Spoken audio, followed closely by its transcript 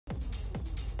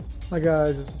Hi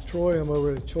guys, this is Troy. I'm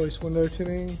over at Choice Window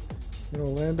Tinting in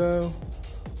Orlando.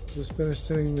 Just finished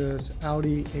tinting this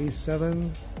Audi A7.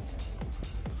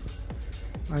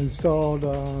 I installed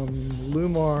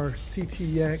LLumar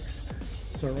CTX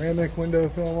ceramic window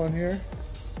film on here.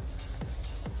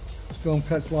 This film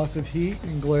cuts lots of heat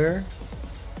and glare.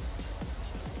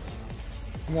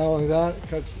 Not only that, it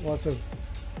cuts lots of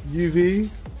UV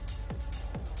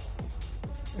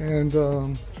and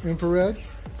infrared.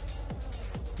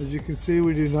 As you can see,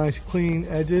 we do nice clean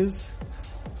edges.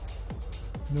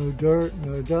 No dirt,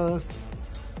 no dust.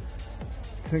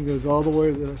 The tint goes all the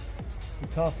way to the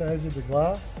top edge of the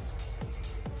glass.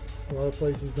 A lot of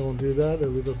places don't do that. They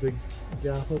leave a big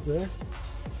gap up there.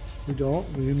 We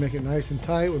don't. We make it nice and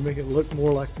tight. We make it look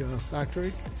more like a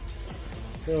factory.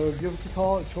 So give us a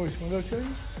call at Choice Window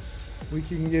Tinting. We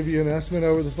can give you an estimate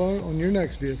over the phone on your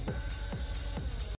next vehicle.